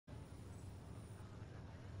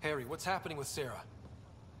Harry, what's happening with Sarah?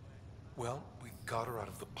 Well, we got her out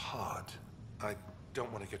of the pod. I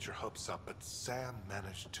don't want to get your hopes up, but Sam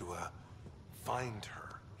managed to, find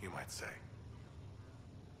her, you might say.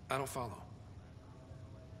 I don't follow.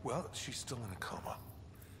 Well, she's still in a coma.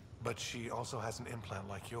 But she also has an implant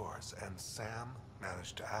like yours, and Sam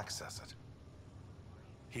managed to access it.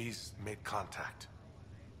 He's made contact.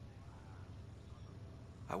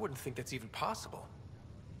 I wouldn't think that's even possible.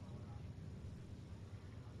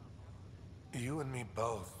 You and me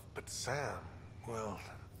both, but Sam, well,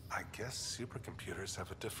 I guess supercomputers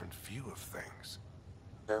have a different view of things.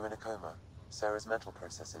 They're in a coma. Sarah's mental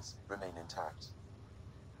processes remain intact.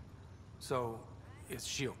 So, is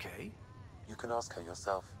she okay? You can ask her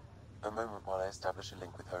yourself. A moment while I establish a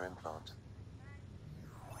link with her implant.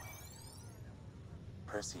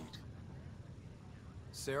 Proceed.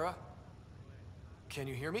 Sarah? Can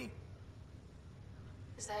you hear me?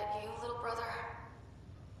 Is that you, little brother?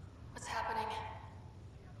 What's happening?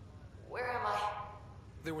 Where am I?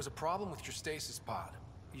 There was a problem with your stasis pod.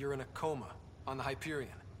 You're in a coma on the Hyperion.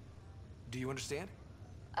 Do you understand?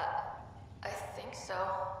 I think so.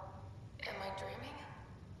 Am I dreaming?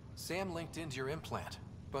 Sam linked into your implant,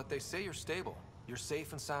 but they say you're stable. You're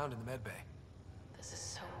safe and sound in the medbay. This is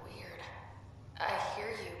so weird. I hear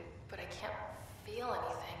you, but I can't feel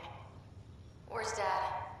anything. Where's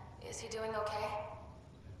Dad? Is he doing okay?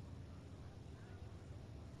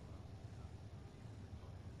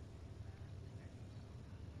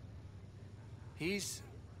 He's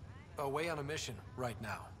away on a mission right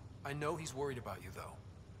now. I know he's worried about you, though.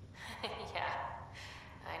 Yeah,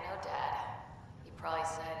 I know Dad. He probably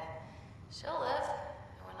said, she'll live,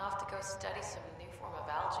 and went off to go study some new form of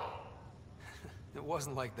algae. It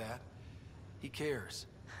wasn't like that. He cares.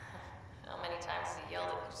 How many times has he yelled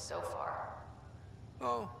at you so far?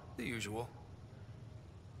 Oh, the usual.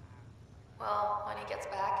 Well, when he gets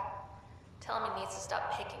back, tell him he needs to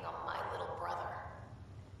stop picking on my little brother.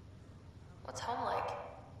 What's home like?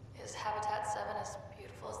 Is Habitat 7 as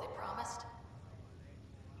beautiful as they promised?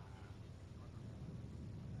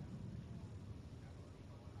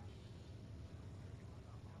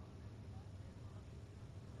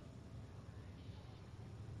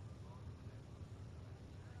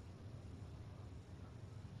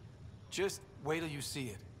 Just wait till you see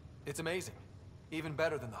it. It's amazing. Even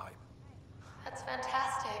better than the hype. That's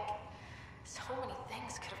fantastic. So many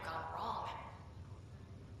things could have gone wrong.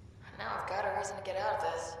 Now I've got a reason to get out of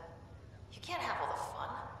this. You can't have all the fun.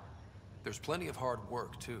 There's plenty of hard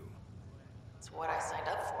work, too. It's what I signed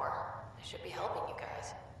up for. I should be helping you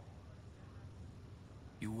guys.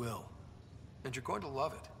 You will. And you're going to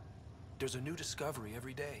love it. There's a new discovery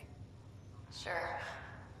every day. Sure.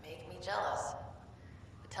 Make me jealous.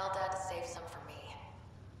 But tell Dad to save some for me.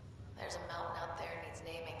 There's a mountain out there needs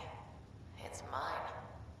naming. It's mine.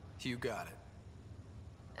 You got it.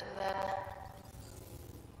 And then...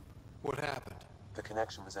 What happened? The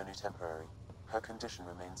connection was only temporary. Her condition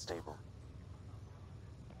remains stable.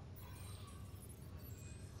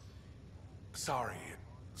 Sorry, it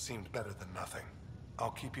seemed better than nothing. I'll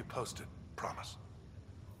keep you posted, promise.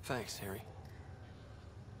 Thanks, Harry.